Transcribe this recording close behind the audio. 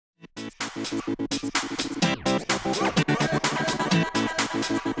Hi,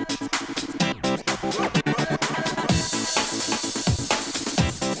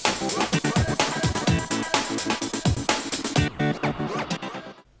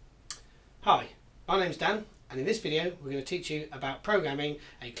 my name's Dan, and in this video we're going to teach you about programming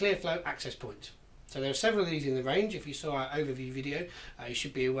a ClearFlow access point. So there are several of these in the range. If you saw our overview video, you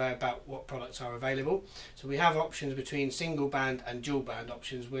should be aware about what products are available. So we have options between single band and dual band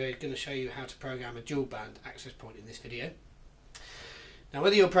options. We're going to show you how to program a dual band access point in this video. Now,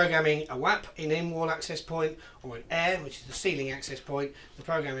 whether you're programming a WAP, an in-wall access point, or an air, which is the ceiling access point, the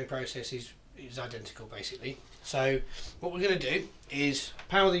programming process is identical basically. So what we're going to do is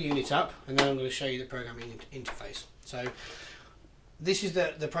power the unit up, and then I'm going to show you the programming interface. So this is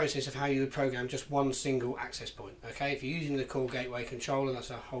the process of how you would program just one single access point. Okay, if you're using the core gateway controller,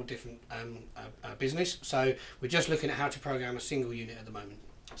 that's a whole different business. So we're just looking at how to program a single unit at the moment.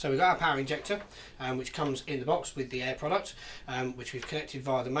 So we've got our power injector, which comes in the box with the air product, which we've connected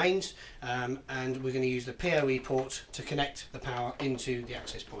via the mains, and we're going to use the PoE port to connect the power into the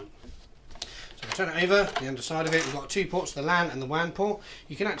access point. So we'll turn it over, the underside of it, we've got two ports, the LAN and the WAN port.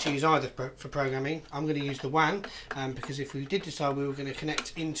 You can actually use either for programming. I'm going to use the WAN because if we did decide we were going to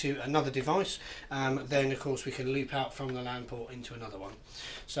connect into another device, then of course we can loop out from the LAN port into another one.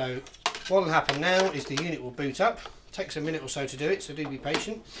 So what will happen now is the unit will boot up. Takes a minute or so to do it, so do be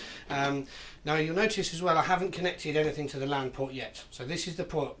patient. Now you'll notice as well I haven't connected anything to the LAN port yet. So this is the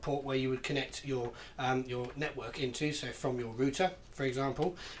port where you would connect your network into, so from your router, for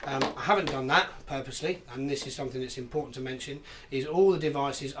example. I haven't done that purposely, and this is something that's important to mention, is all the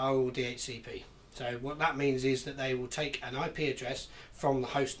devices are all DHCP. So what that means is that they will take an IP address from the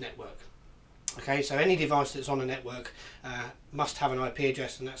host network. Okay, so any device that's on a network must have an IP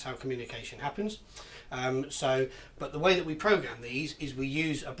address, and that's how communication happens. But the way that we program these is we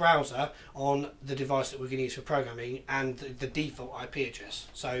use a browser on the device that we're going to use for programming and the default IP address.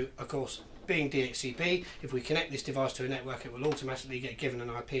 So of course, being DHCP, if we connect this device to a network, it will automatically get given an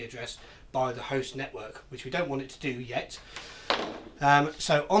IP address by the host network, which we don't want it to do yet.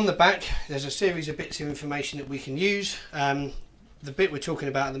 So on the back, there's a series of bits of information that we can use. The bit we're talking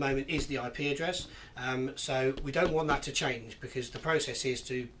about at the moment is the IP address, so we don't want that to change because the process is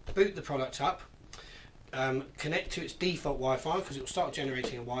to boot the product up, connect to its default Wi-Fi because it will start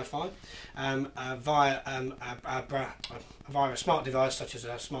generating a Wi-Fi via a smart device such as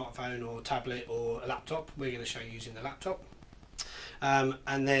a smartphone or tablet or a laptop. We're going to show you using the laptop.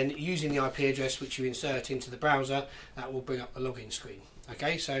 And then using the IP address which you insert into the browser, that will bring up the login screen.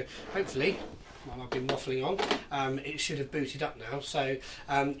 Okay, so hopefully, while I've been waffling on, it should have booted up now. So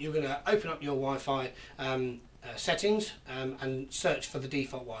you're going to open up your Wi-Fi settings and search for the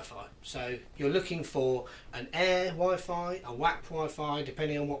default Wi-Fi. So you're looking for an air Wi-Fi, a WAP Wi-Fi,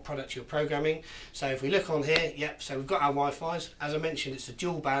 depending on what product you're programming. So if we look on here, yep, so we've got our Wi-Fis. As I mentioned, it's a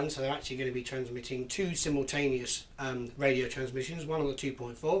dual band, so they're actually going to be transmitting two simultaneous radio transmissions, one on the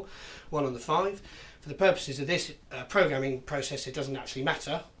 2.4, one on the 5. For the purposes of this programming process, it doesn't actually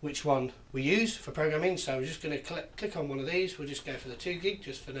matter which one we use for programming, so we're just going to click on one of these. We'll just go for the 2 gig,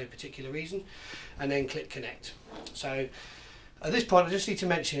 just for no particular reason, and then click connect. So at this point, I just need to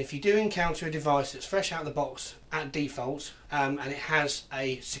mention, if you do encounter a device that's fresh out of the box at default, and it has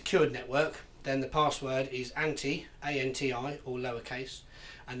a secured network, then the password is ANTI, A-N-T-I, all lowercase,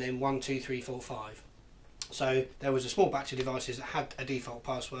 and then 12345. So there was a small batch of devices that had a default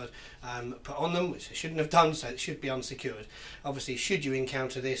password put on them, which they shouldn't have done, so it should be unsecured. Obviously, should you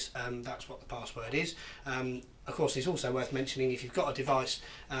encounter this, that's what the password is. Of course, it's also worth mentioning if you've got a device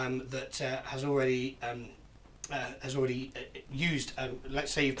that has already used,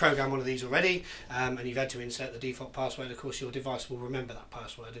 let's say you've programmed one of these already and you've had to insert the default password, of course your device will remember that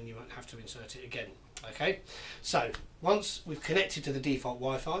password and you won't have to insert it again. Okay, so once we've connected to the default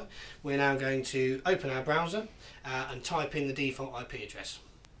Wi-Fi, we're now going to open our browser and type in the default IP address.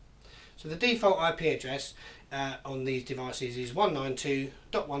 So the default IP address on these devices is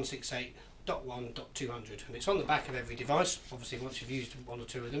 192.168.1.200, and it's on the back of every device. Obviously, once you've used one or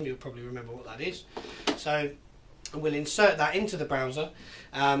two of them, you'll probably remember what that is. So we'll insert that into the browser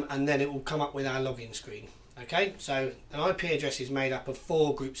and then it will come up with our login screen. Okay, so an IP address is made up of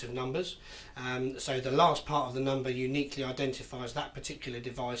 4 groups of numbers, so the last part of the number uniquely identifies that particular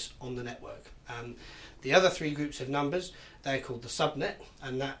device on the network. The other 3 groups of numbers, they're called the subnet,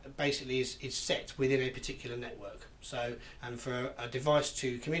 and that basically is set within a particular network. So, and for a device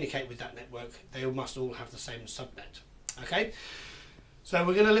to communicate with that network, they must all have the same subnet. Okay, So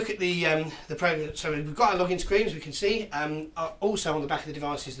we're going to look at the program. So we've got our login screen, as we can see. Also on the back of the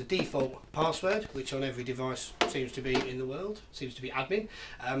device is the default password, which on every device seems to be in the world, seems to be admin.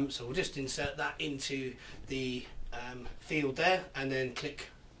 So we'll just insert that into the field there, and then click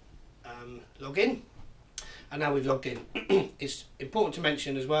login. And now we've logged in. It's important to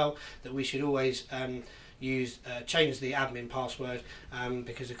mention as well that we should always change the admin password,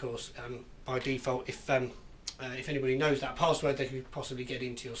 because of course by default, if anybody knows that password, they could possibly get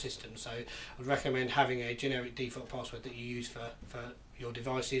into your system. So I'd recommend having a generic default password that you use for your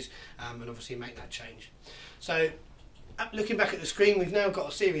devices, and obviously make that change. So looking back at the screen, we've now got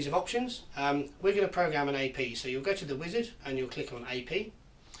a series of options. We're going to program an AP, so you'll go to the wizard and you'll click on AP.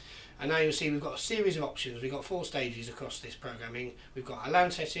 And now you'll see we've got a series of options. We've got 4 stages across this programming. We've got our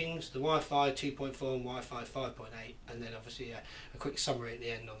LAN settings, the Wi-Fi 2.4 and Wi-Fi 5.8, and then obviously a quick summary at the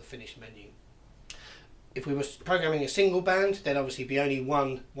end on the finish menu. If we were programming a single band, there'd obviously be only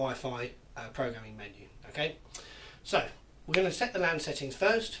one Wi-Fi programming menu. Okay, so we're going to set the LAN settings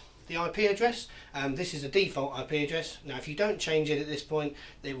first. The IP address, this is a default IP address. Now if you don't change it at this point,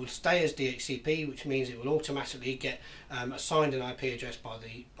 it will stay as DHCP, which means it will automatically get assigned an IP address by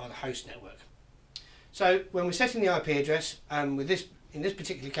the host network. So when we're setting the IP address, in this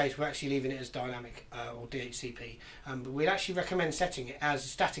particular case we're actually leaving it as dynamic or DHCP, but we'd actually recommend setting it as a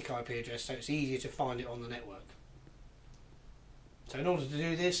static IP address so it's easier to find it on the network. So in order to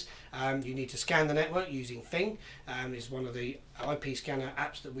do this, you need to scan the network using Fing. It's one of the IP scanner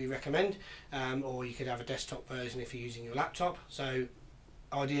apps that we recommend, or you could have a desktop version if you're using your laptop. So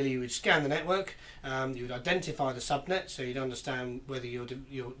ideally you would scan the network, you would identify the subnet so you'd understand whether your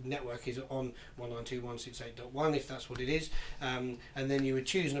network is on 192.168.1 if that's what it is, and then you would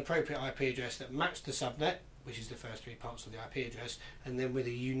choose an appropriate IP address that matched the subnet, which is the first 3 parts of the IP address, and then with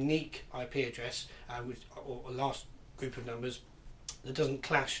a unique IP address, or a last group of numbers that doesn't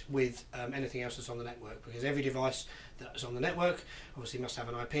clash with anything else that's on the network, because every device that's on the network obviously must have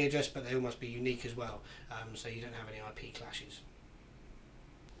an IP address, but they all must be unique as well, so you don't have any IP clashes.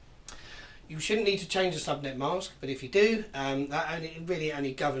 You shouldn't need to change the subnet mask, but if you do, that really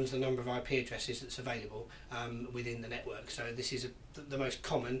only governs the number of IP addresses that's available within the network. So this is the most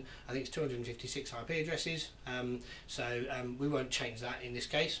common, I think it's 256 IP addresses, so we won't change that in this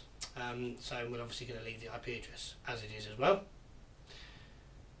case, so we're obviously going to leave the IP address as it is as well.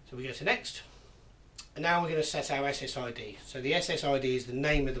 So we go to next, and now we're going to set our SSID. So the SSID is the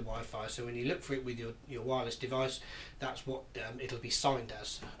name of the Wi-Fi, so when you look for it with your wireless device, that's what it'll be signed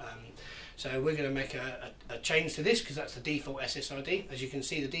as. So we're going to make a change to this because that's the default SSID. As you can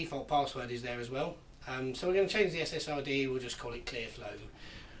see, the default password is there as well. So we're going to change the SSID, we'll just call it ClearFlow.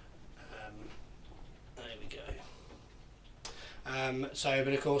 There we go.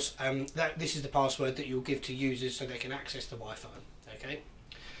 But of course, this is the password that you'll give to users so they can access the Wi-Fi. Okay.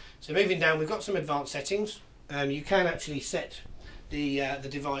 So moving down, we've got some advanced settings. You can actually set the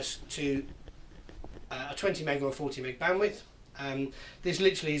device to a 20 meg or 40 meg bandwidth. This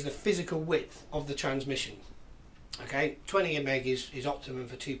literally is the physical width of the transmission. Okay, 20 meg is optimum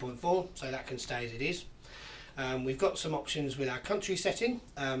for 2.4, so that can stay as it is. We've got some options with our country setting.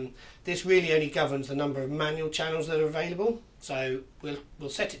 This really only governs the number of manual channels that are available. So we'll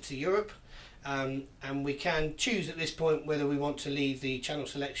set it to Europe. And we can choose at this point whether we want to leave the channel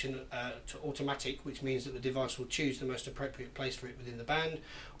selection to automatic, which means that the device will choose the most appropriate place for it within the band,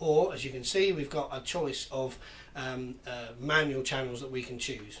 or as you can see we've got a choice of manual channels that we can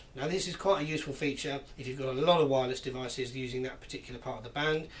choose. Now this is quite a useful feature if you've got a lot of wireless devices using that particular part of the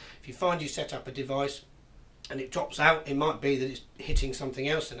band. If you find you set up a device and it drops out, it might be that it's hitting something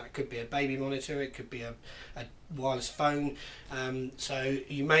else, and that could be a baby monitor, it could be a wireless phone, so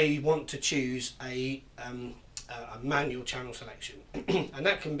you may want to choose a manual channel selection and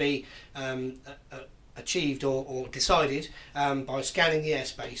that can be achieved or decided by scanning the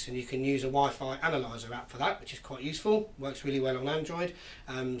airspace, and you can use a Wi-Fi analyzer app for that, which is quite useful, works really well on Android,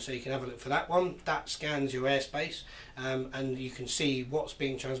 so you can have a look for that one. That scans your airspace, and you can see what's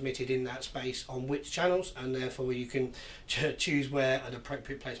being transmitted in that space on which channels, and therefore you can choose where an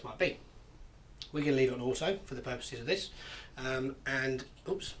appropriate place might be. We're going to leave it on auto for the purposes of this, and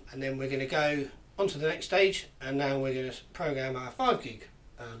then we're going to go on to the next stage, and now we're going to program our 5 gig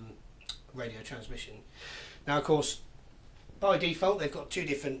radio transmission. Now of course by default they've got 2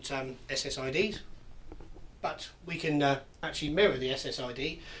 different SSIDs, but we can actually mirror the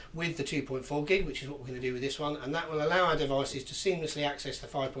SSID with the 2.4 gig, which is what we're going to do with this one, and that will allow our devices to seamlessly access the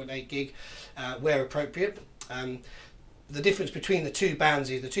 5.8 gig where appropriate. The difference between the 2 bands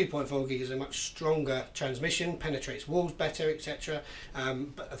is the 2.4 gig is a much stronger transmission, penetrates walls better, etc.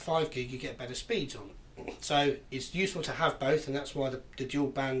 But at 5 gig you get better speeds on. So it's useful to have both, and that's why the dual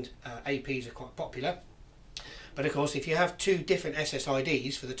band APs are quite popular. But of course, if you have two different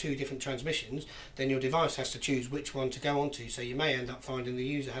SSIDs for the two different transmissions, then your device has to choose which one to go onto. So you may end up finding the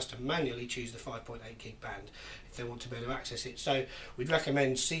user has to manually choose the 5.8 gig band if they want to be able to access it. So we'd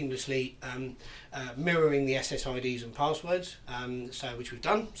recommend seamlessly mirroring the SSIDs and passwords, which we've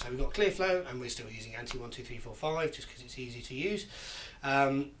done. So we've got ClearFlow, and we're still using ANTI12345 just because it's easy to use.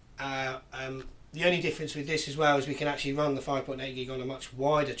 The only difference with this as well is we can actually run the 5.8 gig on a much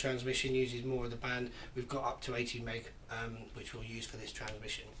wider transmission, uses more of the band. We've got up to 18 meg, which we'll use for this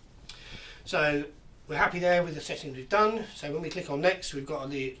transmission. So we're happy there with the settings we've done. So when we click on next, we've got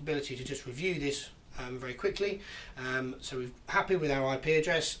the ability to just review this very quickly. So we're happy with our IP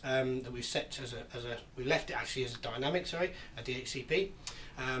address that we've set we left it actually as a dynamic, a DHCP.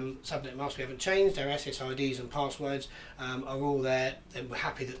 Subnet masks we haven't changed. Our SSIDs and passwords are all there, and we're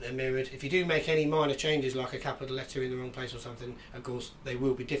happy that they're mirrored. If you do make any minor changes, like a capital letter in the wrong place or something, of course they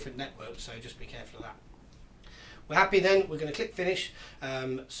will be different networks, so just be careful of that. We're happy then, we're going to click finish,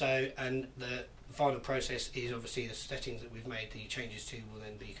 and the final process is obviously the settings that we've made the changes to will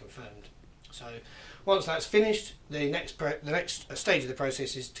then be confirmed. So once that's finished, the next stage of the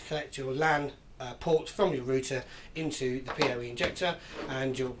process is to connect your LAN port from your router into the PoE injector,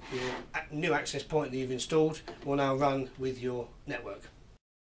 and your new access point that you've installed will now run with your network.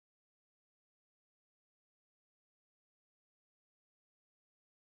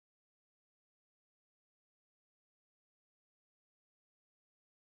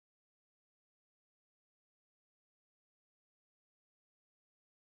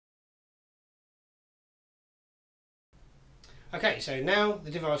 Okay, so now the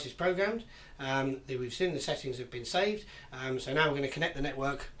device is programmed. We've seen the settings have been saved. So now we're going to connect the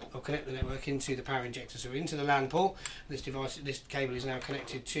network into the power injector, so into the LAN port. This cable is now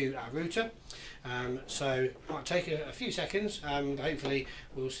connected to our router. So it might take a few seconds. Hopefully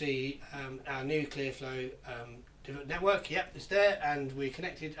we'll see our new ClearFlow network. Yep, it's there, and we're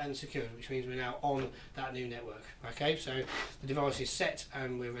connected and secured, which means we're now on that new network. Okay, so the device is set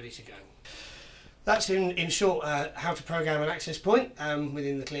and we're ready to go. That's in short how to program an access point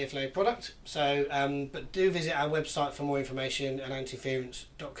within the ClearFlow product. So, but do visit our website for more information at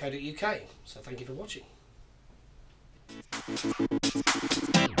antiference.co.uk. So thank you for watching.